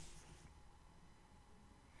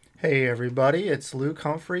Hey everybody, it's Luke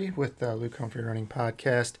Humphrey with the Luke Humphrey Running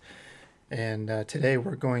Podcast, and today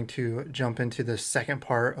we're going to jump into the second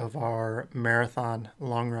part of our marathon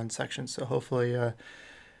long run section. So hopefully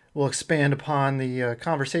we'll expand upon the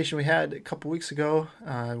conversation we had a couple weeks ago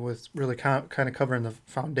with really kind of covering the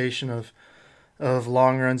foundation of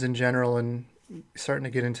long runs in general and starting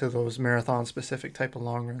to get into those marathon specific type of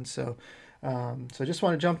long runs. So I just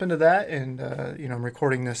want to jump into that, and I'm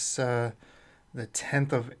recording this the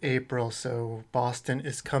 10th of April, so Boston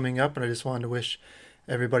is coming up, and I just wanted to wish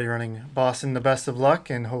everybody running Boston the best of luck,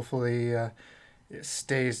 and hopefully it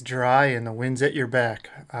stays dry and the wind's at your back.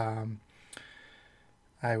 I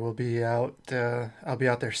will be out. I'll be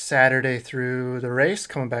out there Saturday through the race.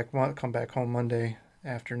 Come back home Monday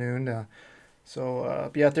afternoon. So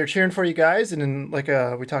be out there cheering for you guys. And then, like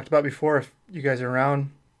we talked about before, if you guys are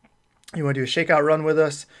around, you want to do a shakeout run with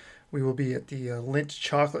us, we will be at the Lindt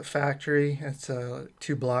Chocolate Factory. It's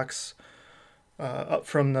 2 blocks up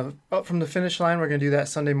from the finish line. We're gonna do that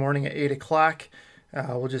Sunday morning at 8 o'clock.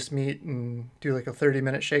 We'll just meet and do like a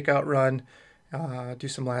 30-minute shakeout run. Do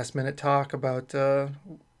some last minute talk about where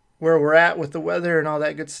we're at with the weather and all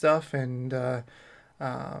that good stuff, and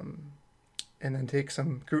then take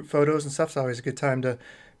some group photos and stuff. It's always a good time to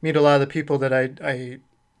meet a lot of the people that I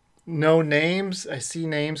know names. I see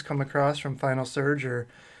names come across from Final Surge or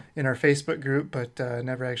in our Facebook group, but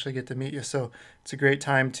never actually get to meet you. So it's a great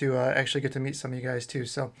time to actually get to meet some of you guys too.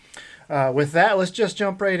 So with that, let's just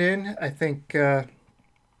jump right in. I think last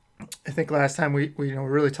time we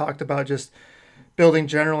really talked about just building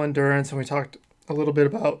general endurance, and we talked a little bit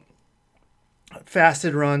about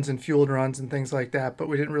fasted runs and fueled runs and things like that, but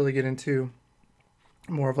we didn't really get into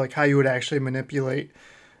more of like how you would actually manipulate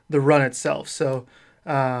the run itself. So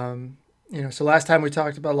so last time we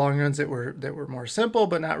talked about long runs that were more simple,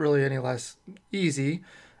 but not really any less easy.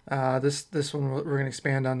 This one we're going to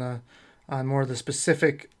expand on more of the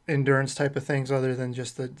specific endurance type of things, other than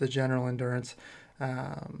just the general endurance.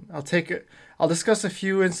 I'll discuss a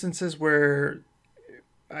few instances where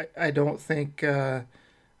I don't think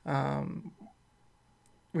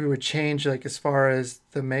we would change, like as far as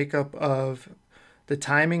the makeup of the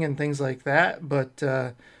timing and things like that, but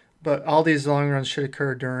all these long runs should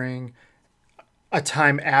occur during a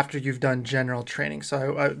time after you've done general training.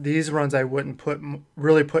 So these runs I wouldn't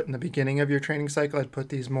really put in the beginning of your training cycle. I'd put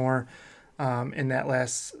these more in that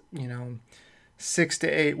last 6 to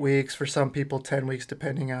 8 weeks, for some people 10 weeks,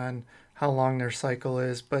 depending on how long their cycle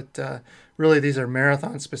is. But really these are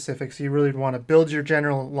marathon specific, so you really want to build your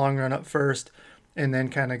general long run up first and then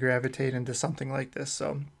kind of gravitate into something like this.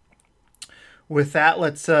 So with that,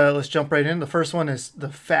 let's jump right in. The first one is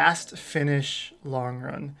the fast finish long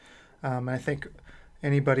run. I think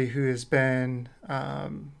anybody who has been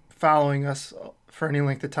following us for any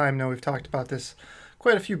length of time know we've talked about this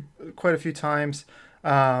quite a few times.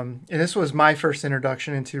 And this was my first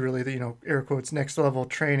introduction into really the air quotes next level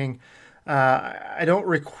training. I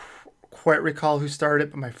don't quite recall who started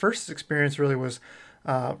it, but my first experience really was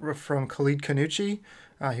from Khalid Kanuchi.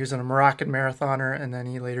 He was a Moroccan marathoner, and then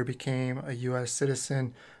he later became a U.S.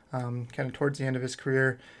 citizen kind of towards the end of his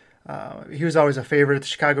career. He was always a favorite at the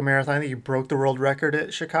Chicago Marathon. I think he broke the world record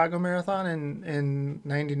at Chicago Marathon in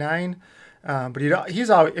 '99. But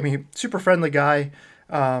he's always, super friendly guy.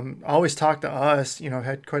 Always talked to us,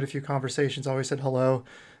 had quite a few conversations, always said hello,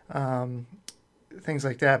 things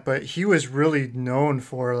like that. But he was really known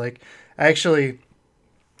for, actually,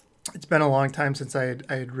 it's been a long time since I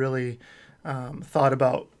had really thought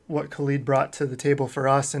about what Khalid brought to the table for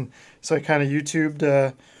us. And so I kind of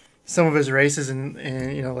YouTubed some of his races, and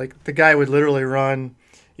the guy would literally run,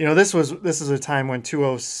 this is a time when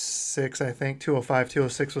 206, I think 205,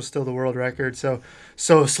 206 was still the world record. So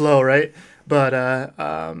slow, right? But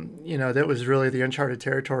that was really the uncharted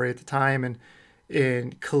territory at the time.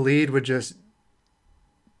 And Khalid would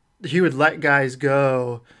he would let guys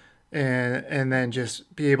go and then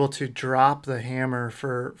just be able to drop the hammer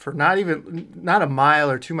for not a mile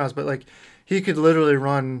or 2 miles, but he could literally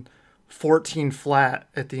run 14 flat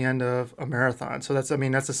at the end of a marathon. So that's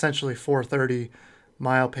essentially 4:30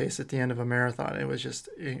 mile pace at the end of a marathon. It was just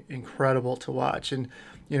incredible to watch. And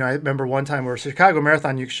I remember one time where Chicago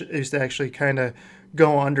Marathon, you used to actually kind of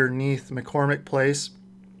go underneath McCormick Place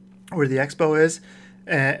where the expo is,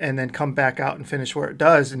 and then come back out and finish where it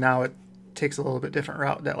does. And now it takes a little bit different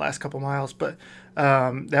route that last couple miles, but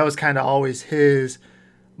that was kind of always his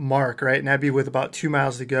mark, right? And that'd be with about 2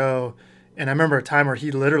 miles to go. And I remember a time where he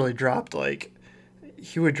literally dropped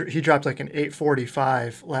he dropped an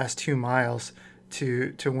 8:45 last 2 miles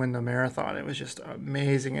to win the marathon. It was just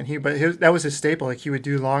amazing. And that was his staple. He would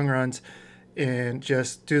do long runs and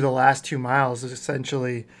just do the last 2 miles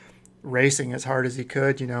essentially racing as hard as he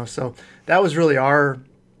could, So that was really our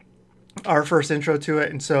first intro to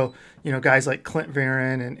it. And so, guys like Clint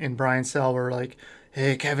Viren and Brian Sell were like,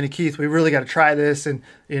 hey, Kevin and Keith, we really got to try this. And,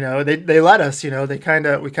 they let us, we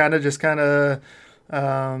kind of just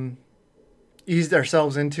eased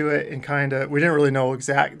ourselves into it, and we didn't really know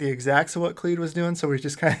the exacts of what Cleed was doing. So we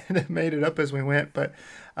just kind of made it up as we went. But,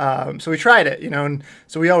 so we tried it, and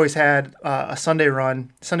so we always had a Sunday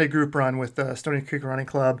group run with the Stony Creek Running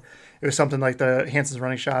Club. It was something like the Hanson's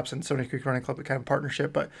Running Shops and Stony Creek Running Club, kind of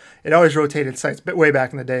partnership, but it always rotated sites. But way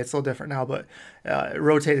back in the day, it's a little different now, but it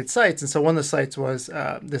rotated sites. And so one of the sites was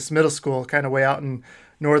this middle school, kind of way out in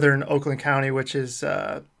northern Oakland County, which is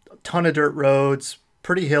a ton of dirt roads,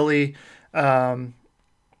 pretty hilly. Like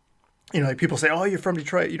people say, "Oh, you're from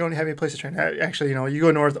Detroit, you don't have any place to train." Actually, you go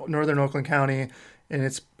northern Oakland County, and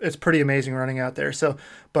it's pretty amazing running out there. So,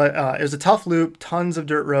 but it was a tough loop, tons of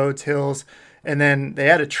dirt roads, hills. And then they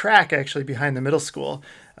had a track actually behind the middle school.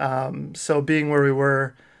 So being where we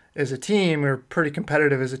were as a team, we were pretty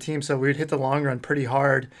competitive as a team. So we'd hit the long run pretty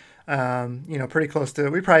hard, pretty close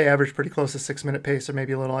to, we probably averaged pretty close to 6-minute pace or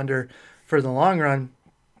maybe a little under for the long run.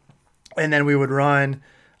 And then we would run,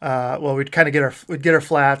 we'd kind of we'd get our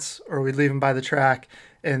flats, or we'd leave them by the track.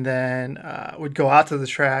 And then we'd go out to the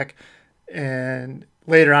track. And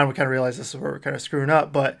later on, we kind of realized this is where we're kind of screwing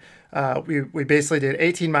up. But we basically did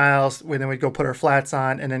 18 miles, then we'd go put our flats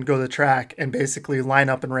on and then go to the track and basically line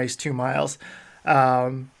up and race 2 miles.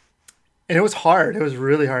 And it was hard. It was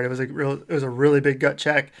really hard. It was a really big gut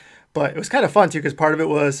check, but it was kind of fun too, because part of it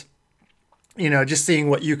was, just seeing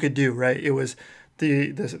what you could do, right? It was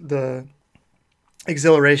the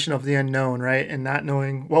exhilaration of the unknown, right? And not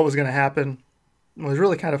knowing what was going to happen. It was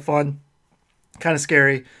really kind of fun, kind of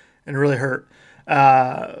scary, and really hurt.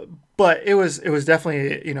 But it was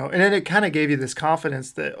definitely, and then it kind of gave you this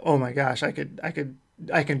confidence that, oh my gosh, I can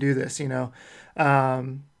do this,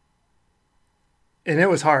 and it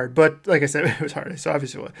was hard, but like I said, it was hard. So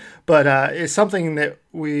obviously, but it's something that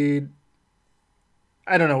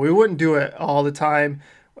I don't know, we wouldn't do it all the time.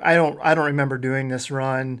 I don't remember doing this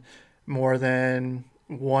run more than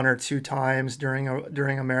 1 or 2 times during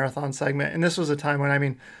a marathon segment. And this was a time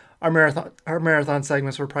when, our marathon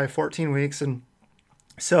segments were probably 14 weeks, and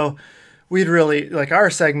so we'd really, like,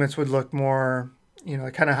 our segments would look more,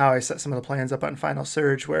 kind of how I set some of the plans up on Final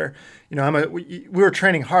Surge, where, we were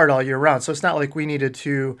training hard all year round. So it's not like we needed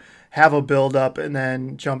to have a build up and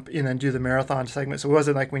then jump in and do the marathon segment. So it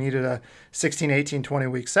wasn't like we needed a 16, 18, 20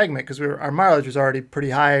 week segment, because our mileage was already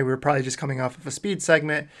pretty high. We were probably just coming off of a speed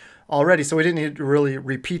segment already. So we didn't need to really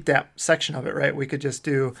repeat that section of it, right? We could just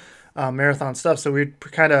do marathon stuff. So we'd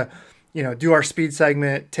kind of, do our speed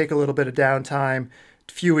segment, take a little bit of downtime,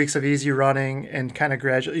 few weeks of easy running, and kind of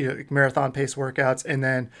gradually, marathon pace workouts. And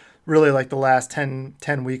then really, like, the last 10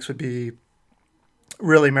 weeks would be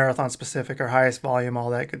really marathon specific, our highest volume, all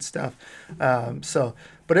that good stuff.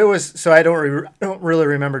 But it was, so I don't really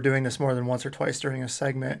remember doing this more than once or twice during a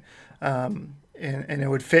segment. And it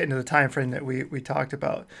would fit into the time frame that we talked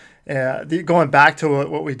about. Going back to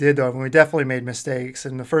what we did, though, we definitely made mistakes.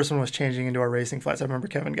 And the first one was changing into our racing flats. I remember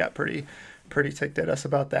Kevin got pretty ticked at us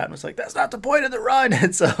about that and was like, that's not the point of the run.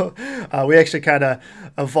 And so we actually kind of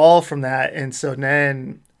evolved from that. And so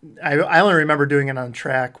then I only remember doing it on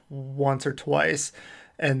track once or twice.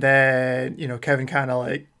 And then, Kevin kind of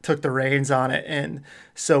like took the reins on it. And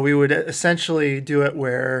so we would essentially do it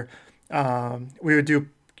where we would do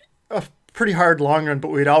a pretty hard long run, but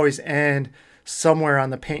we'd always end somewhere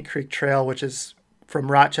on the Paint Creek Trail, which is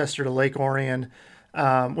from Rochester to Lake Orion,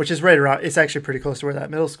 which is right around, it's actually pretty close to where that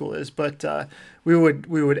middle school is. But we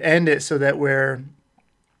would end it so that where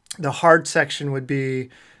the hard section would be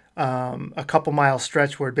a couple mile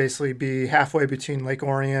stretch where it'd basically be halfway between Lake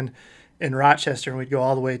Orion and Rochester, and we'd go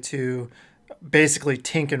all the way to basically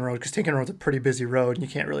Tinkin Road, because Tinkin Road's a pretty busy road and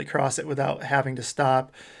you can't really cross it without having to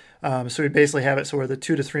stop. So we basically have it so where the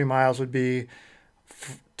 2 to 3 miles would be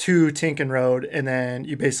to Tinkin Road, and then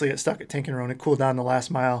you basically get stuck at Tinkin Road and cool down the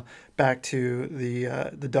last mile back to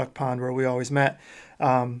the duck pond where we always met.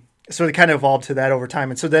 So it kind of evolved to that over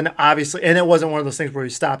time. And so then obviously, and it wasn't one of those things where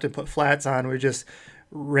we stopped and put flats on. We just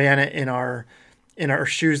ran it in our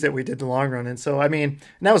shoes that we did the long run. And so, and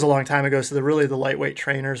that was a long time ago. So the lightweight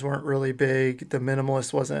trainers weren't really big. The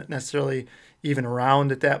Minimalist wasn't necessarily even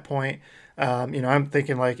around at that point. I'm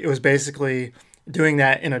thinking like it was basically doing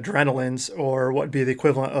that in Adrenalins, or what would be the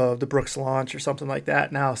equivalent of the Brooks Launch or something like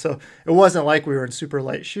that now. So it wasn't like we were in super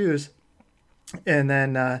light shoes. And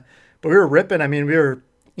then, but we were ripping. We were,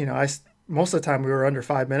 most of the time we were under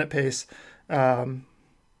 5-minute pace.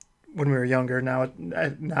 when we were younger. I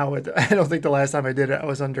don't think the last time I did it I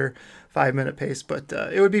was under 5 minute pace, but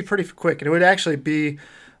it would be pretty quick, and it would actually be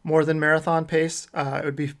more than marathon pace.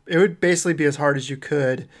 It would basically be as hard as you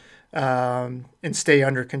could, and stay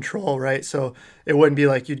under control, right? So it wouldn't be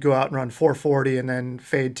like you'd go out and run 440 and then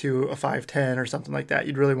fade to a 510 or something like that.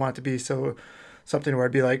 You'd really want it to be something where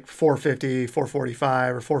it'd be like 450,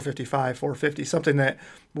 445, or 455, 450, something that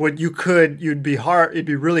it'd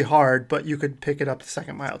be really hard, but you could pick it up the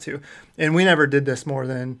second mile too. And we never did this more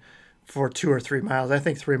than for 2 or 3 miles. I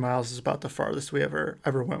think 3 miles is about the farthest we ever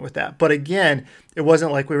went with that. But again, it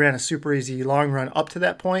wasn't like we ran a super easy long run up to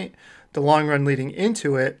that point. The long run leading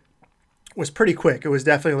into it was pretty quick. It was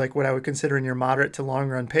definitely like what I would consider in your moderate to long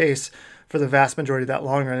run pace for the vast majority of that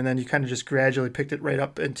long run. And then you kind of just gradually picked it right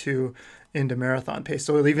up into marathon pace.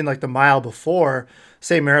 So even like the mile before,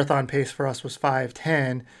 say marathon pace for us was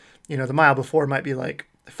 5:10, the mile before might be like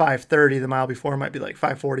 5:30, the mile before might be like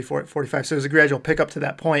 5:40, 4:45. So it was a gradual pick up to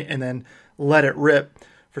that point and then let it rip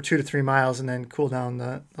for 2 to 3 miles and then cool down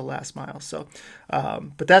the last mile. So,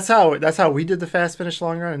 but that's how we did the fast finish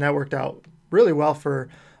long run, and that worked out really well for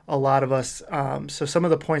a lot of us. So some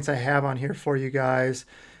of the points I have on here for you guys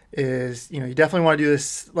is, you definitely want to do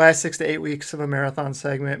this last 6 to 8 weeks of a marathon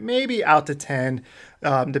segment, maybe out to 10,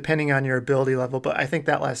 depending on your ability level. But I think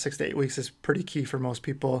that last 6 to 8 weeks is pretty key for most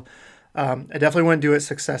people. I definitely wouldn't do it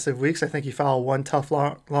successive weeks. I think you follow one tough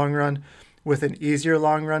long run with an easier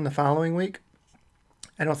long run the following week.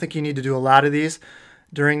 I don't think you need to do a lot of these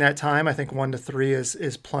during that time. I think 1 to 3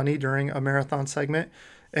 is plenty during a marathon segment.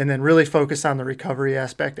 And then really focus on the recovery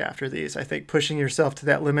aspect after these. I think pushing yourself to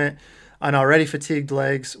that limit on already fatigued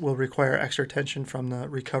legs will require extra attention from the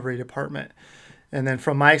recovery department. And then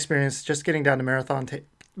from my experience, just getting down to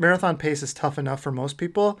marathon pace is tough enough for most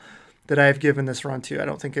people that I've given this run to. I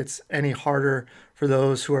don't think it's any harder for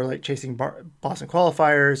those who are like chasing Boston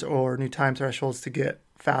qualifiers or new time thresholds to get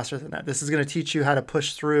faster than that. This is going to teach you how to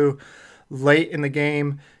push through late in the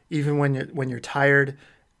game, even when you're tired.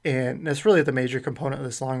 And that's really the major component of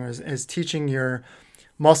this long run is teaching your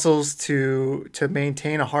muscles to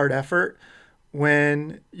maintain a hard effort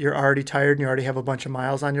when you're already tired and you already have a bunch of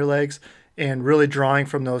miles on your legs, and really drawing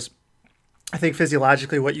from those. I think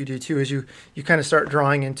physiologically what you do too is you kind of start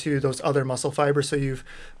drawing into those other muscle fibers. So you've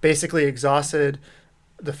basically exhausted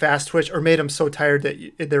the fast twitch or made them so tired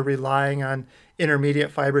that they're relying on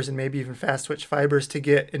intermediate fibers and maybe even fast twitch fibers to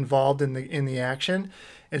get involved in the action.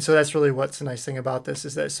 And so that's really what's the nice thing about this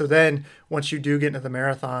is that, so then once you do get into the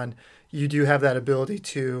marathon, you do have that ability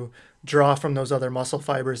to draw from those other muscle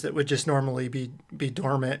fibers that would just normally be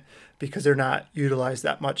dormant because they're not utilized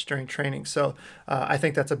that much during training. So I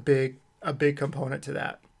think that's a big component to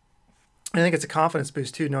that. I think it's a confidence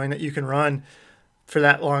boost too, knowing that you can run for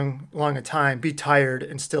that long a time, be tired,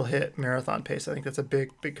 and still hit marathon pace. I think that's a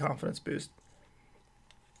big confidence boost.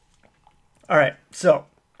 All right, so,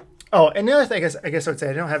 and the other thing I guess I would say,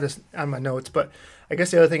 I don't have this on my notes, but I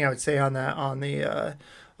guess the other thing I would say on that, on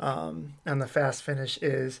the fast finish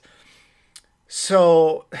is,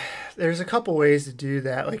 so there's a couple ways to do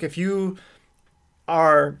that. Like if you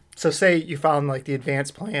say you found like the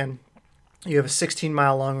advanced plan, you have a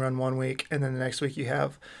 16-mile long run one week, and then the next week you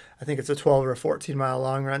have, I think it's a 12 or a 14-mile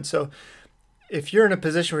long run. So if you're in a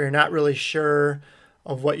position where you're not really sure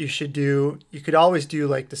of what you should do, you could always do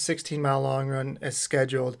like the 16-mile long run as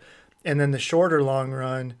scheduled, and then the shorter long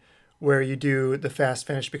run where you do the fast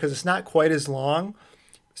finish, because it's not quite as long.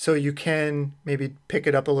 So you can maybe pick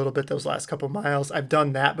it up a little bit those last couple miles. I've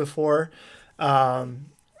done that before.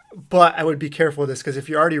 But I would be careful with this, because if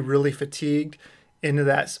you're already really fatigued into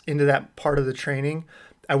that part of the training,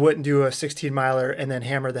 I wouldn't do a 16 miler and then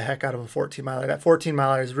hammer the heck out of a 14 miler. That 14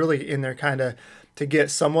 miler is really in there kind of to get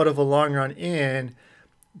somewhat of a long run in,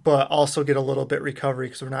 but also get a little bit recovery,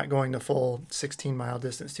 because we're not going the full 16-mile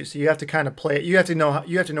distance too. So you have to kind of play it. You have to know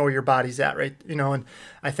where your body's at, right? And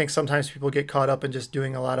I think sometimes people get caught up in just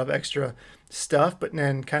doing a lot of extra stuff, but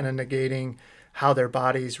then kind of negating how their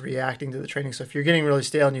body's reacting to the training. So if you're getting really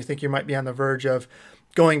stale and you think you might be on the verge of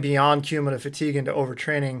going beyond cumulative fatigue into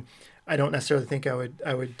overtraining, I don't necessarily think I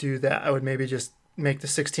would do that. I would maybe just make the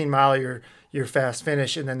 16-mile your fast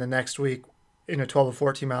finish, and then the next week in a 12 or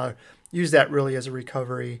 14 miler, use that really as a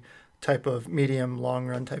recovery type of medium long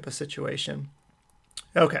run type of situation.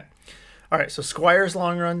 Okay. All right. So Squires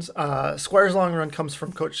long runs. Squires long run comes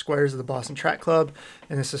from Coach Squires of the Boston Track Club,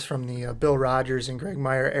 and this is from the Bill Rogers and Greg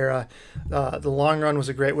Meyer era. The long run was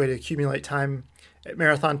a great way to accumulate time at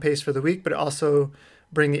marathon pace for the week, but also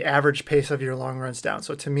bring the average pace of your long runs down.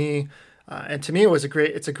 So to me, it's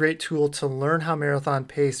a great tool to learn how marathon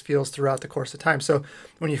pace feels throughout the course of time. So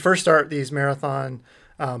when you first start these marathon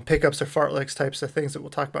pickups or fartleks types of things that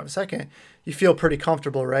we'll talk about in a second, you feel pretty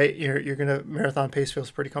comfortable, right? You're gonna marathon pace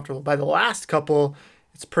feels pretty comfortable. By the last couple,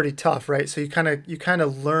 it's pretty tough, right? So you kind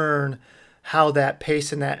of learn how that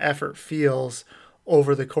pace and that effort feels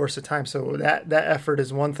over the course of time. So that effort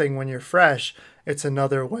is one thing when you're fresh, it's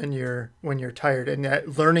another when you're tired.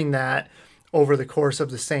 And learning that over the course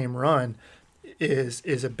of the same run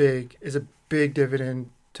is a big dividend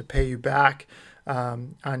to pay you back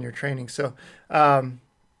on your training. So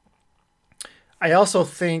I also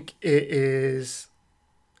think it is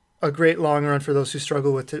a great long run for those who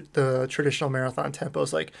struggle with the traditional marathon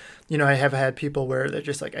tempos. Like, I have had people where they're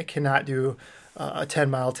just like, I cannot do a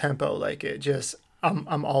 10-mile tempo. Like, it just,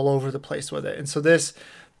 I'm all over the place with it. And so this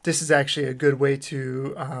is actually a good way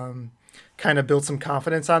to kind of build some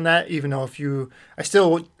confidence on that, even though I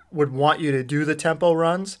still would want you to do the tempo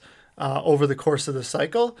runs over the course of the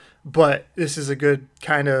cycle, but this is a good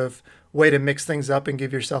kind of way to mix things up and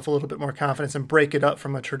give yourself a little bit more confidence and break it up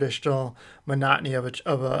from a traditional monotony of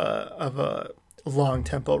a long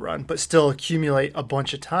tempo run, but still accumulate a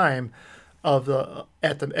bunch of time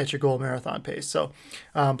at your goal marathon pace. So,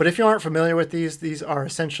 but if you aren't familiar with these are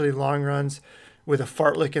essentially long runs with a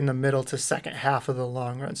fartlek in the middle to second half of the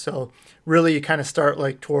long run. So really you kind of start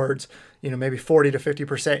like towards, maybe 40 to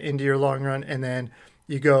 50% into your long run, and then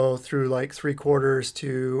you go through like 3/4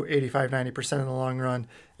 to 85-90% of the long run,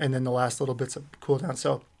 and then the last little bits of cool down.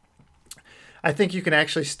 So I think you can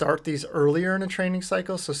actually start these earlier in a training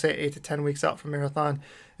cycle. So say 8 to 10 weeks out from marathon,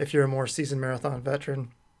 if you're a more seasoned marathon veteran.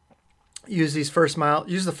 Use the first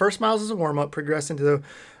miles as a warm-up, progress into the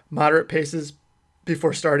moderate paces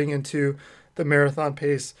before starting into the marathon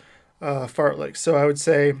pace fartlek. So I would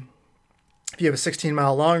say if you have a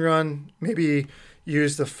 16-mile long run, maybe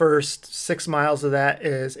use the first 6 miles of that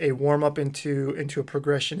as a warm-up into a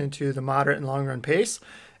progression into the moderate and long run pace,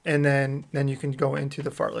 and then you can go into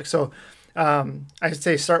the fartlek. So I'd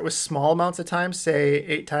say start with small amounts of time, say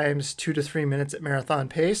 8 times 2 to 3 minutes at marathon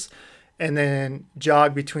pace, and then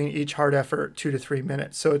jog between each hard effort 2 to 3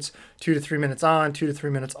 minutes. So it's 2 to 3 minutes on, 2 to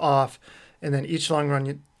 3 minutes off, and then each long run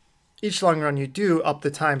you do up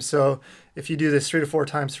the time. So if you do this 3 to 4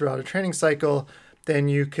 times throughout a training cycle, then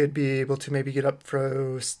you could be able to maybe get up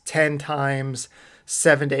for 10 times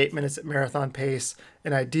 7 to 8 minutes at marathon pace.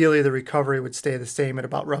 And ideally the recovery would stay the same at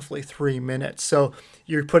about roughly 3 minutes. So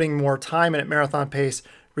you're putting more time in at marathon pace,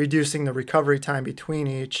 reducing the recovery time between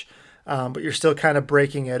each, but you're still kind of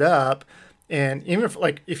breaking it up. And even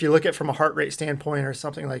if you look at it from a heart rate standpoint or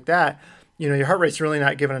something like that, your heart rate's really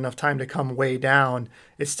not given enough time to come way down.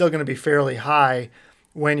 It's still going to be fairly high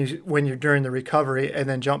when you're during the recovery, and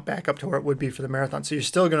then jump back up to where it would be for the marathon. So you're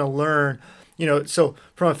still going to learn, so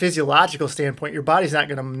from a physiological standpoint, your body's not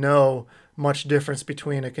going to know much difference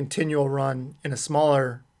between a continual run in a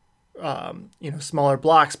smaller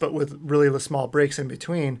blocks, but with really small breaks in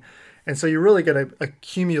between. And so you're really going to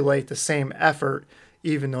accumulate the same effort,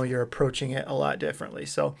 even though you're approaching it a lot differently.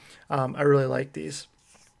 So I really like these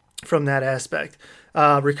from that aspect.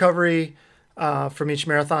 Recovery from each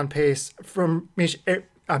marathon pace,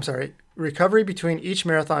 recovery between each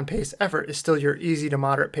marathon pace effort is still your easy to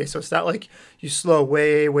moderate pace. So it's not like you slow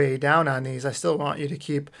way, way down on these. I still want you to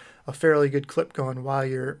keep a fairly good clip going while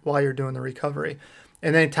you're doing the recovery.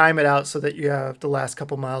 And then time it out so that you have the last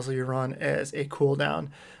couple miles of your run as a cool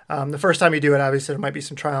down. The first time you do it, obviously there might be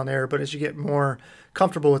some trial and error, but as you get more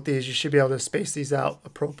comfortable with these, you should be able to space these out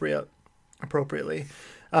appropriately.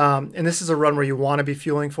 And this is a run where you want to be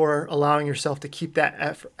fueling for. Allowing yourself to keep that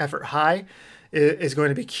effort high is going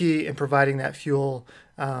to be key, in providing that fuel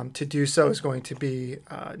to do so is going to be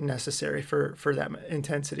necessary for that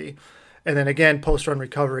intensity. And then again, post-run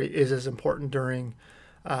recovery is as important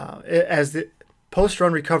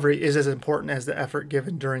post-run recovery is as important as the effort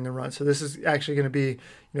given during the run. So this is actually going to be,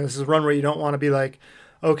 this is a run where you don't want to be like,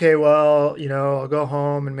 okay, well, I'll go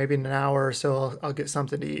home and maybe in an hour or so I'll get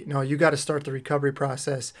something to eat. No, you got to start the recovery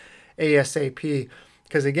process ASAP.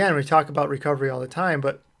 Because again, we talk about recovery all the time,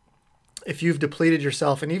 but if you've depleted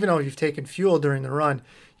yourself, and even though you've taken fuel during the run,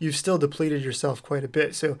 you've still depleted yourself quite a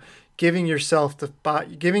bit. So giving your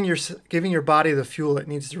body the fuel it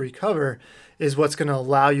needs to recover is what's going to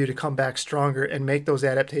allow you to come back stronger and make those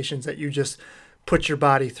adaptations that you just put your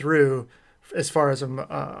body through. As far as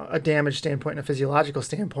a damage standpoint and a physiological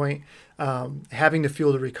standpoint, having the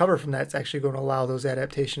fuel to recover from that is actually going to allow those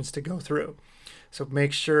adaptations to go through. So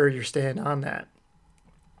make sure you're staying on that.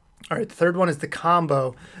 All right, the third one is the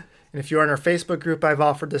combo. And if you're in our Facebook group, I've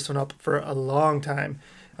offered this one up for a long time.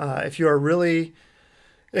 If you're really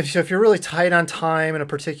tight on time in a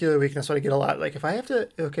particular week, that's what I get a lot. Like if I have to,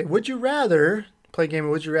 would you rather play a game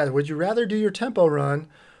of would you rather? Would you rather do your tempo run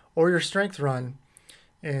or your strength run?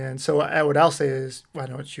 And so what I'll say is, why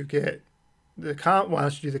don't you do the combo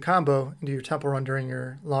and do your tempo run during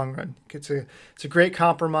your long run? It's a great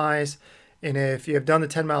compromise. And if you have done the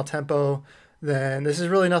 10-mile tempo, then this is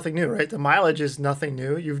really nothing new, right? The mileage is nothing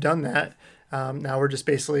new. You've done that. Now we're just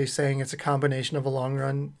basically saying it's a combination of a long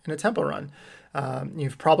run and a tempo run.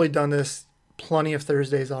 You've probably done this plenty of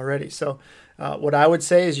Thursdays already. So what I would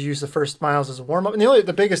say is you use the first miles as a warm up. And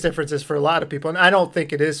the biggest difference is for a lot of people, and I don't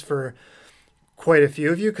think it is for quite a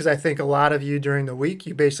few of you, because I think a lot of you during the week,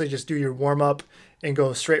 you basically just do your warm up and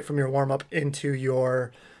go straight from your warm up into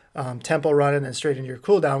your tempo run and then straight into your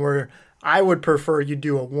cool down, where I would prefer you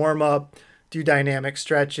do a warm up, do dynamic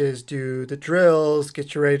stretches, do the drills,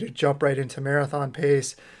 get you ready to jump right into marathon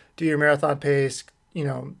pace, do your marathon pace,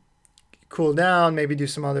 cool down, maybe do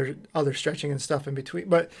some other stretching and stuff in between.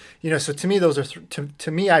 But, so to me, those are,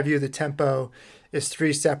 to me, I view the tempo as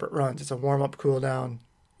 3 separate runs. It's a warm up, cool down,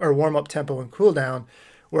 or warm up, tempo, and cool down.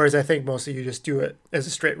 Whereas I think most of you just do it as a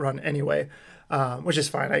straight run anyway, which is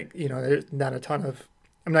fine. There's not a ton of,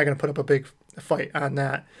 I'm not going to put up a big fight on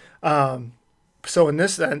that. So in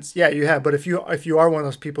this sense, yeah, you have. But if you are one of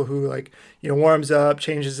those people who warms up,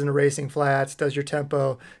 changes into racing flats, does your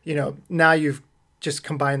tempo, now you've just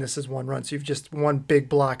combined this as one run. So you've just one big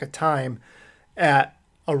block of time at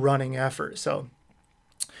a running effort. So,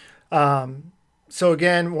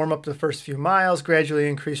 again, warm up the first few miles, gradually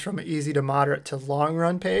increase from an easy to moderate to long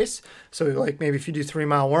run pace. So maybe if you do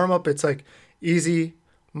 3-mile warm up, it's easy,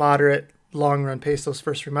 moderate, long run pace those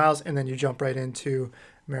first 3 miles, and then you jump right into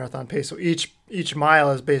marathon pace. So each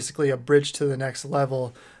mile is basically a bridge to the next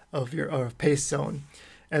level of your pace zone.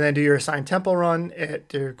 And then do your assigned tempo run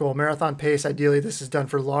at your goal marathon pace. Ideally, this is done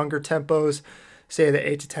for longer tempos, say the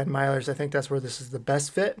 8 to 10 milers. I think that's where this is the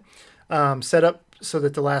best fit. Set up so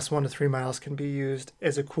that the last 1 to 3 miles can be used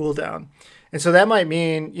as a cool down. And so that might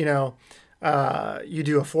mean, you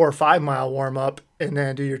do a 4 or 5 mile warm up and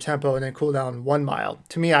then do your tempo and then cool down 1 mile.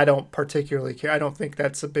 To me, I don't particularly care. I don't think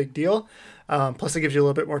that's a big deal. Plus, it gives you a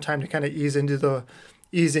little bit more time to kind of ease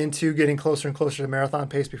into getting closer and closer to marathon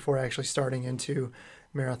pace before actually starting into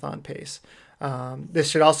marathon pace. This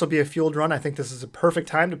should also be a fueled run. I think this is a perfect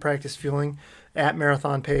time to practice fueling at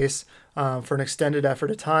marathon pace for an extended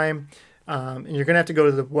effort of time. And you're going to have to go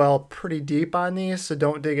to the well pretty deep on these, so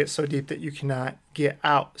don't dig it so deep that you cannot get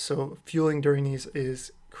out. So fueling during these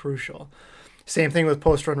is crucial. Same thing with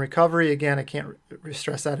post-run recovery. Again, I can't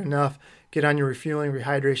stress that enough. Get on your refueling,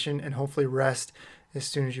 rehydration, and hopefully rest as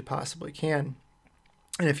soon as you possibly can.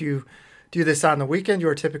 And if you do this on the weekend, you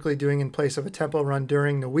are typically doing in place of a tempo run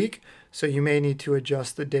during the week, so you may need to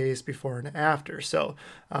adjust the days before and after. So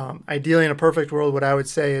ideally, in a perfect world, what I would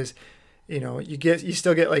say is, you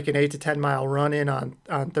still get an 8 to 10 mile run in on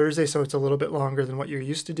Thursday, so it's a little bit longer than what you're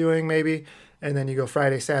used to doing maybe, and then you go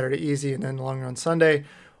Friday, Saturday easy, and then long run Sunday.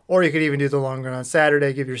 Or you could even do the long run on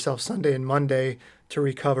Saturday, give yourself Sunday and Monday to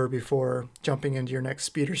recover before jumping into your next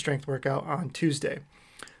speed or strength workout on Tuesday.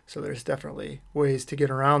 So there's definitely ways to get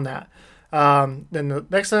around that. Then the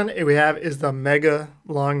next one we have is the mega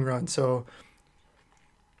long run. So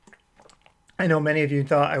I know many of you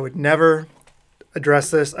thought I would never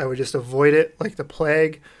address this. I would just avoid it like the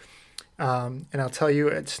plague. And I'll tell you,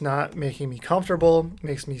 it's not making me comfortable. It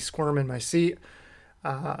makes me squirm in my seat.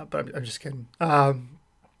 But I'm just kidding.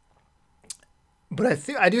 But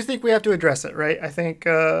I do think we have to address it, right? I think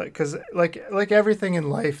because like everything in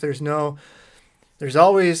life, there's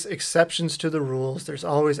always exceptions to the rules. There's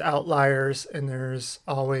always outliers, and there's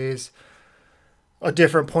always a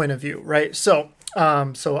different point of view, right? So I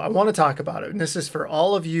want to talk about it. And this is for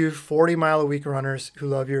all of you 40-mile-a-week runners who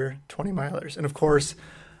love your 20-milers. And of course,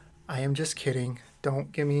 I am just kidding.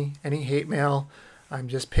 Don't give me any hate mail. I'm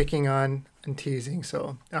just picking on and teasing.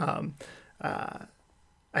 So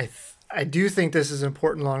I do think this is an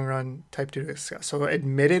important long run type to discuss. So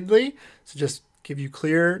admittedly, so just give you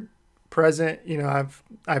clear present,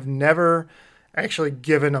 I've never actually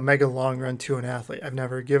given a mega long run to an athlete. I've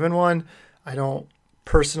never given one. I don't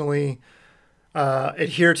personally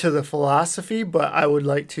adhere to the philosophy, but I would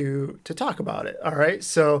like to talk about it. All right.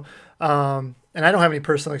 So, and I don't have any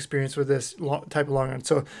personal experience with this type of long run.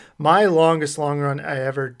 So my longest long run I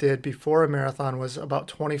ever did before a marathon was about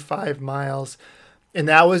 25 miles. And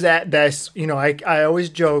that was at this, I always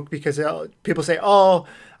joke because people say, oh,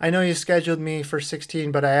 I know you scheduled me for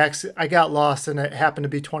 16, but I got lost and it happened to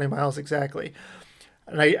be 20 miles exactly.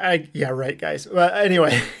 And yeah, right, guys. But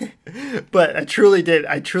anyway, but I truly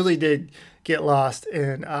did get lost.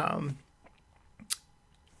 And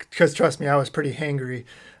because trust me, I was pretty hangry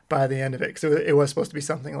by the end of it. So it was supposed to be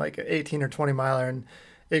something like an 18 or 20 miler, and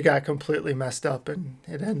it got completely messed up and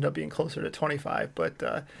it ended up being closer to 25.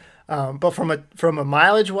 But But from a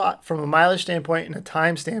mileage standpoint and a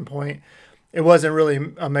time standpoint, it wasn't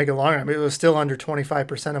really a mega long run. I mean, it was still under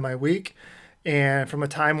 25% of my week, and from a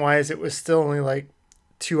time wise, it was still only like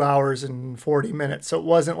 2 hours and 40 minutes. So it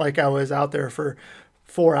wasn't like I was out there for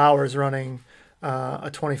 4 hours running a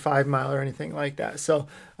 25 mile or anything like that. So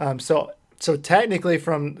technically,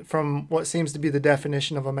 from what seems to be the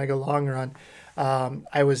definition of a mega long run,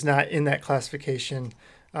 I was not in that classification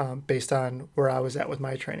based on where I was at with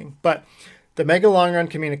my training. But the mega long run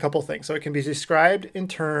can mean a couple things. So it can be described in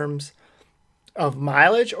terms of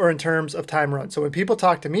mileage or in terms of time run. So when people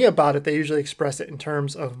talk to me about it, they usually express it in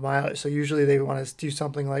terms of mileage. So usually they want to do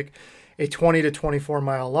something like a 20 to 24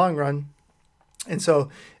 mile long run. And so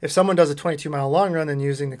if someone does a 22 mile long run and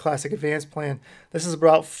using the classic advanced plan, this is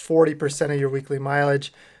about 40% of your weekly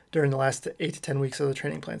mileage during the last 8 to 10 weeks of the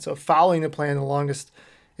training plan. So following the plan,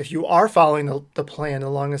 if you are following the plan, the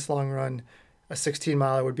longest long run, a 16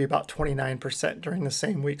 miler would be about 29% during the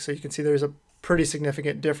same week. So you can see there's a pretty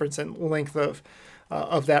significant difference in length of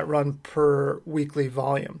that run per weekly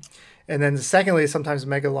volume. And then secondly, sometimes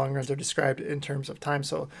mega long runs are described in terms of time.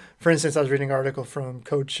 So for instance, I was reading an article from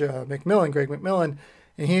Coach Greg McMillan,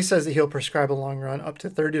 and he says that he'll prescribe a long run up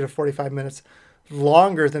to 30 to 45 minutes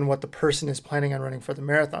longer than what the person is planning on running for the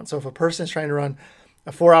marathon. So if a person is trying to run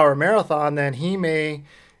a 4-hour marathon, then he may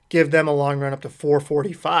give them a long run up to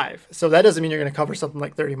 4:45. So that doesn't mean you're going to cover something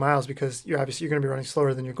like 30 miles because you're going to be running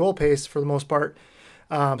slower than your goal pace for the most part.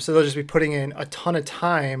 So they'll just be putting in a ton of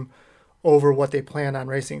time over what they plan on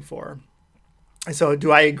racing for. And so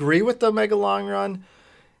do I agree with the mega long run?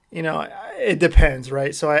 It depends,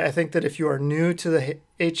 right? So I think that if you are new to the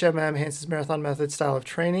HMM, Hanson's Marathon Method style of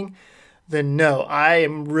training, then no, I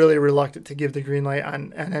am really reluctant to give the green light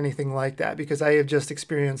on anything like that because I have just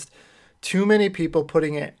experienced too many people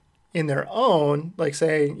putting it in their own, like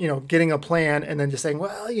saying, getting a plan and then just saying,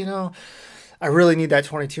 well, I really need that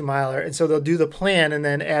 22 miler. And so they'll do the plan and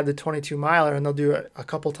then add the 22 miler and they'll do it a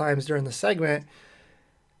couple times during the segment.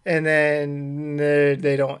 And then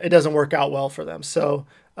it doesn't work out well for them. So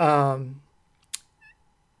I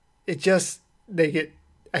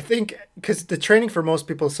think because the training for most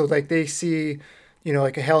people, so like they see,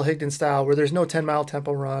 like a Hal Higdon style where there's no 10-mile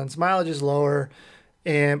tempo runs, mileage is lower,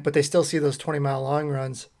 but they still see those 20-mile long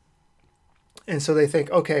runs. And so they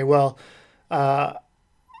think, okay, well,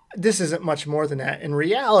 this isn't much more than that. In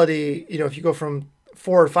reality, if you go from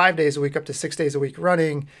 4 or 5 days a week up to 6 days a week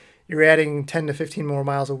running, you're adding 10 to 15 more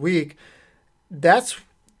miles a week. That's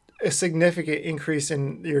a significant increase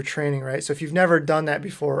in your training, right? So if you've never done that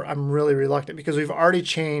before, I'm really reluctant because we've already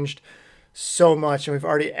changed so much and we've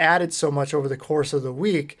already added so much over the course of the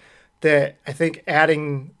week that I think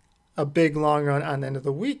adding a big long run on the end of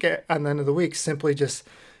the week simply just,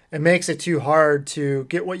 it makes it too hard to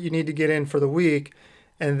get what you need to get in for the week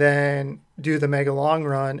and then do the mega long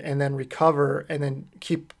run and then recover and then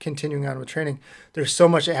keep continuing on with training. There's so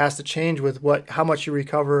much that has to change with how much you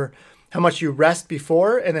recover, how much you rest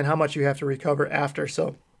before, and then how much you have to recover after.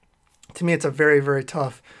 So to me, it's a very, very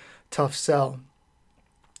tough sell.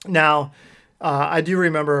 Now, I do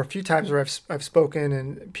remember a few times where I've spoken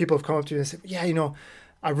and people have come up to me and said, yeah,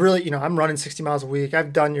 I really, I'm running 60 miles a week.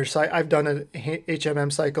 I've done a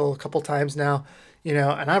HMM cycle a couple times now,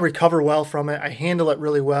 and I recover well from it. I handle it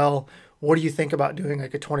really well. What do you think about doing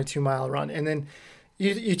like a 22 mile run? And then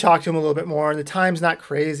you talk to them a little bit more and the time's not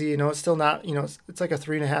crazy. It's still not, it's like a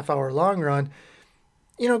 3.5 hour long run.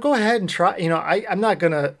 Go ahead and try, I'm not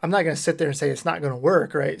going to sit there and say it's not going to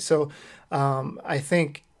work. Right. So, I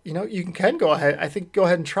think, you can go ahead. I think go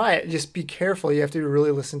ahead and try it. Just be careful. You have to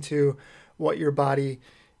really listen to what your body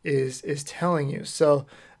is telling you. So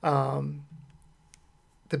the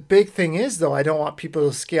big thing is, though, I don't want people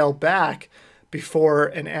to scale back before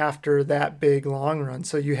and after that big long run.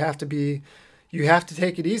 So you have to take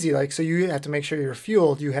it easy. Like, so you have to make sure you're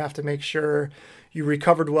fueled. You have to make sure you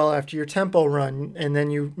recovered well after your tempo run. And then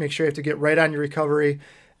you make sure you have to get right on your recovery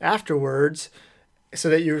afterwards so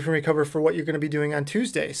that you can recover for what you're going to be doing on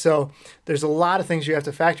Tuesday. So there's a lot of things you have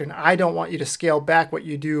to factor in. I don't want you to scale back what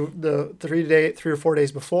you do the 3 or 4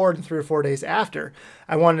 days before and 3 or 4 days after.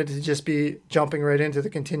 I wanted to just be jumping right into the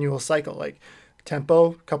continual cycle, like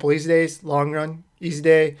tempo, couple easy days, long run, easy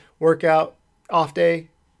day, workout, off day,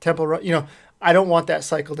 tempo run. I don't want that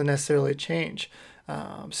cycle to necessarily change.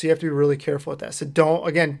 So you have to be really careful with that. So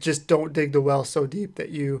just don't dig the well so deep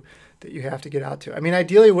that you have to get out to. I mean,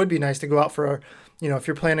 ideally it would be nice to go out for if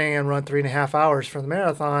you're planning on run 3.5 hours for the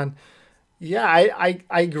marathon. Yeah, I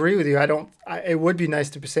agree with you. It would be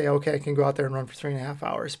nice to say, okay, I can go out there and run for 3.5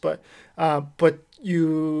 hours, but and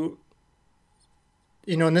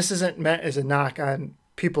this isn't meant as a knock on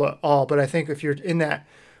people at all, but I think if you're in that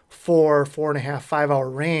 4 and a half, 5 hour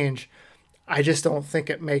range, I just don't think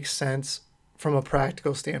it makes sense from a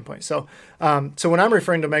practical standpoint. So, so when I'm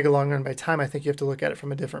referring to mega long run by time, I think you have to look at it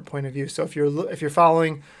from a different point of view. So if you're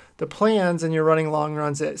following the plans and you're running long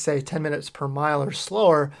runs at say 10 minutes per mile or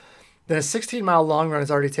slower, then a 16-mile long run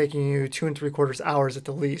is already taking you 2 3/4 hours at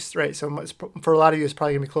the least, right? So for a lot of you, it's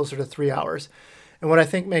probably gonna be closer to 3 hours. And what I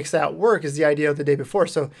think makes that work is the idea of the day before.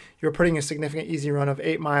 So you're putting a significant easy run of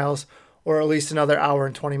 8 miles or at least another hour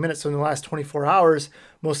and 20 minutes. So in the last 24 hours,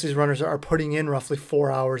 most of these runners are putting in roughly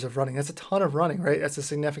 4 hours of running. That's a ton of running, right? That's a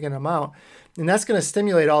significant amount. And that's going to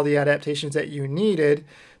stimulate all the adaptations that you needed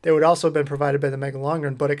that would also have been provided by the mega long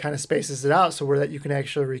run, but it kind of spaces it out so where that you can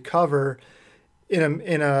actually recover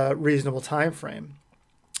in a reasonable time frame.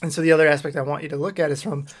 And so the other aspect I want you to look at is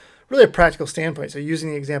from really a practical standpoint. So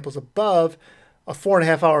using the examples above, a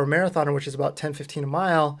 4.5 hour marathoner, which is about 10-15 a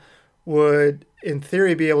mile, would in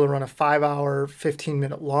theory be able to run a 5 hour,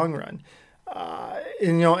 15-minute long run.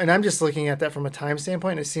 And I'm just looking at that from a time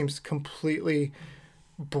standpoint. It seems completely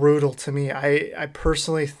brutal to me. I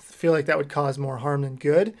personally feel like that would cause more harm than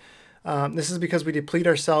good. This is because we deplete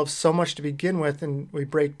ourselves so much to begin with, and we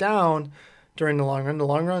break down during the long run. The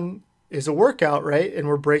long run is a workout, right? And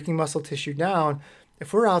we're breaking muscle tissue down.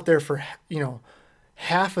 If we're out there for,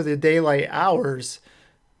 half of the daylight hours,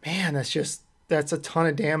 man, that's a ton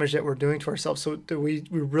of damage that we're doing to ourselves. So we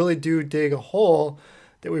really do dig a hole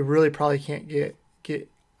that we really probably can't get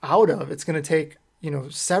out of. It's going to take,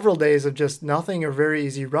 several days of just nothing or very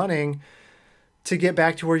easy running to get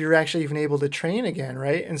back to where you're actually even able to train again,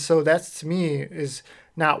 right? And so that's, to me, is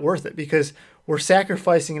not worth it, because we're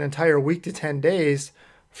sacrificing an entire week to 10 days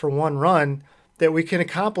for one run that we can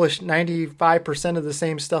accomplish 95% of the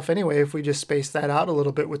same stuff anyway if we just space that out a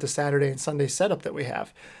little bit with the Saturday and Sunday setup that we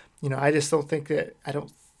have. I just don't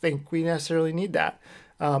think we necessarily need that.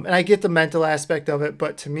 And I get the mental aspect of it,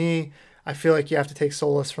 but to me, I feel like you have to take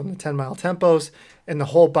solace from the 10-mile tempos and the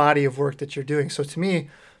whole body of work that you're doing. So to me,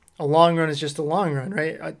 a long run is just a long run,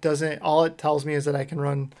 right? All it tells me is that I can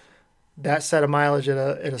run that set of mileage at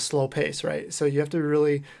a slow pace, right? So you have to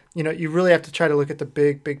really, you really have to try to look at the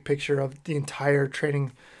big picture of the entire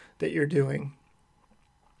training that you're doing.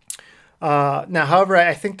 Now, however,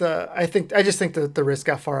 I just think that the risk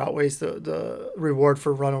far outweighs the reward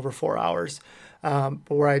for run over 4 hours. But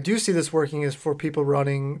where I do see this working is for people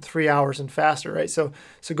running 3 hours and faster, right? So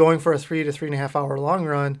going for a 3 to 3.5 hour long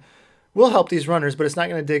run will help these runners, but it's not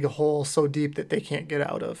going to dig a hole so deep that they can't get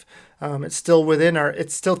out of. It's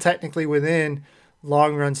still technically within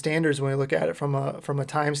long run standards when we look at it from a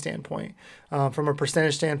time standpoint. From a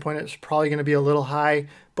percentage standpoint, it's probably going to be a little high,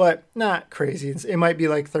 but not crazy. It might be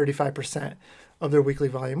like 35% of their weekly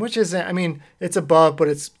volume, which isn't, it's above, but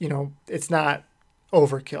it's not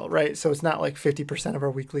overkill, right? So it's not like 50% of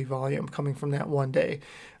our weekly volume coming from that one day.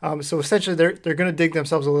 So essentially they're going to dig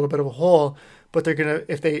themselves a little bit of a hole, but they're going to,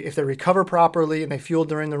 if they recover properly and they fuel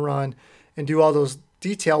during the run and do all those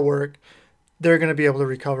detail work, they're going to be able to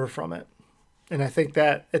recover from it. And I think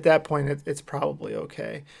that at that point, it's probably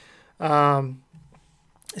okay.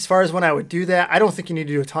 As far as when I would do that, I don't think you need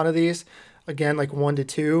to do a ton of these. Again, like 1 to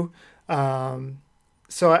 2.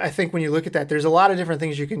 So I think when you look at that, there's a lot of different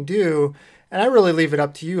things you can do. And I really leave it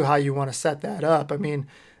up to you how you want to set that up.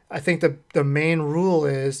 I think the main rule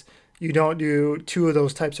is you don't do 2 of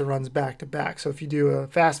those types of runs back to back. So if you do a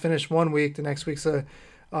fast finish 1 week, the next week's a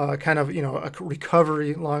kind of, a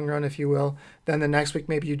recovery long run, if you will. Then the next week,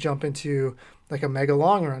 maybe you jump into like a mega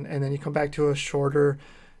long run, and then you come back to a shorter,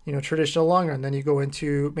 traditional long run. Then you go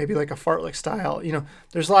into maybe like a fartlek style.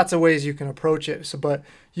 There's lots of ways you can approach it. So, but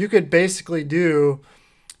you could basically do,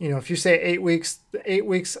 if you say 8 weeks, 8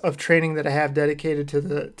 weeks of training that I have dedicated to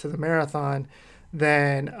the marathon,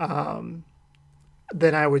 then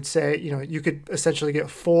I would say, you could essentially get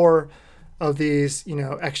 4 of these,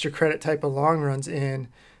 extra credit type of long runs in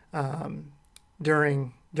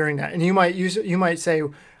during that. And you might say,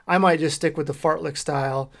 I might just stick with the fartlek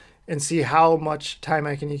style and see how much time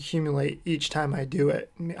I can accumulate each time I do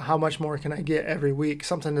it. How much more can I get every week?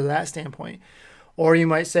 Something to that standpoint. Or you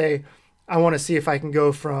might say, I want to see if I can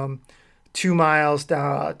go from 2 miles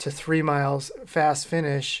down to 3 miles fast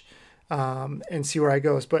finish and see where I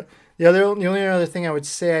goes. But the only other thing I would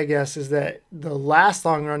say, I guess, is that the last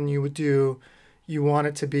long run you would do, you want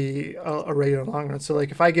it to be a regular long run. So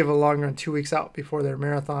like if I give a long run 2 weeks out before their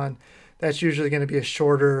marathon, that's usually going to be a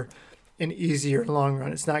shorter and easier long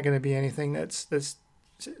run. It's not going to be anything that's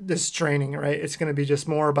straining, right? It's going to be just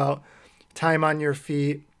more about time on your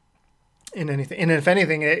feet and anything. And if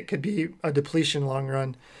anything, it could be a depletion long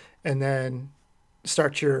run and then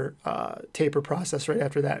start your taper process right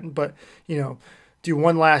after that. But, do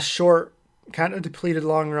one last short kind of depleted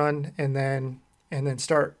long run, and then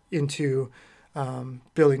start into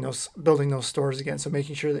building those stores again. So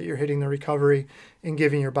making sure that you're hitting the recovery and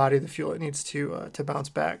giving your body the fuel it needs to bounce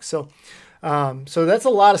back. So so that's a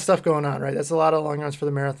lot of stuff going on, right? That's a lot of long runs for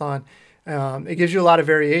the marathon. It gives you a lot of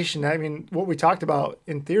variation. I mean, what we talked about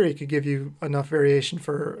in theory could give you enough variation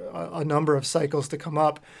for a number of cycles to come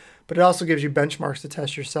up, but it also gives you benchmarks to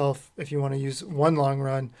test yourself if you want to use one long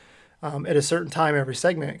run at a certain time every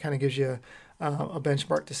segment. It kind of gives you a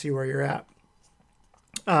benchmark to see where you're at.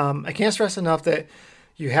 I can't stress enough that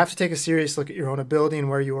you have to take a serious look at your own ability and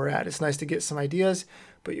where you are at. It's nice to get some ideas,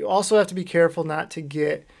 but you also have to be careful not to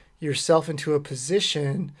get yourself into a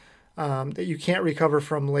position that you can't recover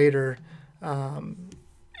from later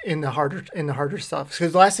in the harder stuff.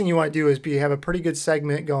 Because the last thing you want to do is have a pretty good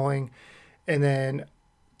segment going, and then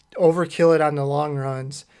overkill it on the long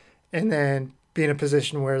runs, and then be in a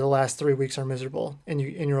position where the last 3 weeks are miserable and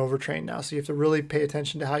you're overtrained now. So you have to really pay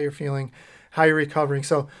attention to how you're feeling, how you're recovering.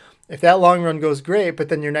 So if that long run goes great, but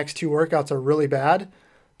then your next 2 workouts are really bad,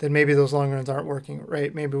 then maybe those long runs aren't working,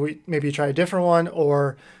 right? Maybe you try a different one,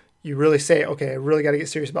 or you really say, okay, I really got to get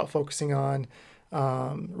serious about focusing on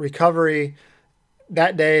recovery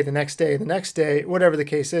that day, the next day, whatever the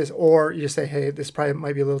case is. Or you just say, hey, this probably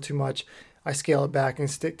might be a little too much. I scale it back and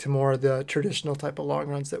stick to more of the traditional type of long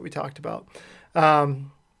runs that we talked about.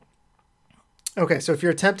 Okay, so if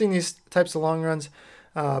you're attempting these types of long runs,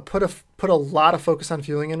 put a lot of focus on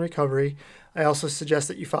fueling and recovery. I also suggest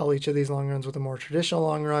that you follow each of these long runs with a more traditional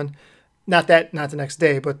long run. Not the next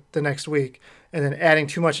day, but the next week. And then adding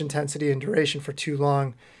too much intensity and duration for too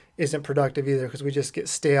long isn't productive either, because we just get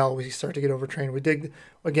stale. We start to get overtrained. We dig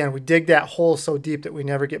that hole so deep that we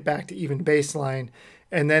never get back to even baseline.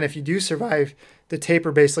 And then if you do survive, the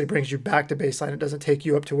taper basically brings you back to baseline. It doesn't take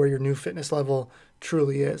you up to where your new fitness level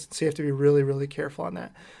truly is. So you have to be really, really careful on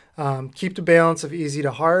that. Keep the balance of easy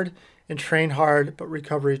to hard, and train hard, but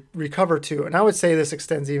recover too. And I would say this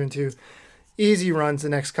extends even to easy runs the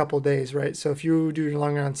next couple of days, right? So if you do your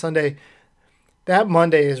long run on Sunday, that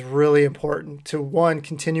Monday is really important to, one,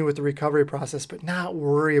 continue with the recovery process, but not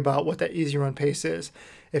worry about what that easy run pace is.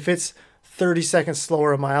 If it's 30 seconds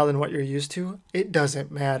slower a mile than what you're used to, it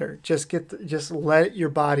doesn't matter. Just let your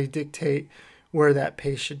body dictate where that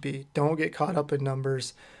pace should be. Don't get caught up in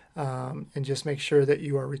numbers, and just make sure that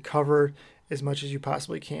you are recovered as much as you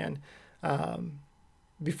possibly can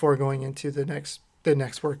before going into the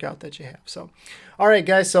next workout that you have. So, all right,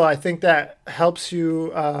 guys. So I think that helps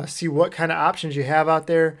you see what kind of options you have out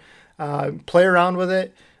there. Play around with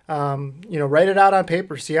it. Write it out on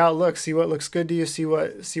paper. See how it looks. See what looks good to you. See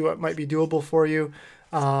what might be doable for you.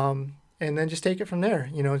 And then just take it from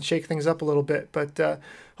there. And shake things up a little bit. But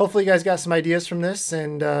hopefully, you guys got some ideas from this.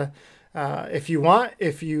 And if you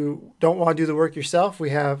don't want to do the work yourself,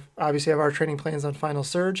 we obviously have our training plans on Final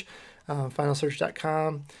Surge,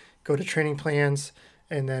 finalsurge.com. Go to training plans,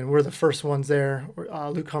 and then we're the first ones there.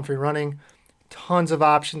 Luke Humphrey Running, tons of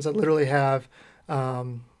options. I literally have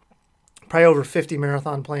probably over 50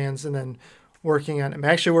 marathon plans, and then I'm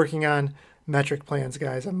actually working on metric plans,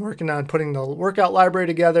 guys. I'm working on putting the workout library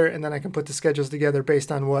together, and then I can put the schedules together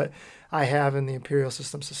based on what I have in the Imperial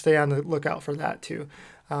system. So stay on the lookout for that too.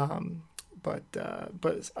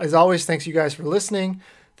 But as always, thanks you guys for listening.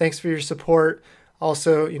 Thanks for your support.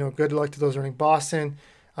 Also, good luck to those running Boston.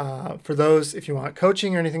 For those, if you want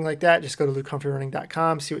coaching or anything like that, just go to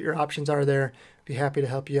lukehumphrey.running.com, see what your options are there. Be happy to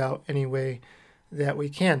help you out any way that we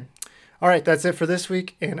can. All right, that's it for this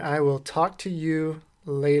week, and I will talk to you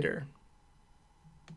later.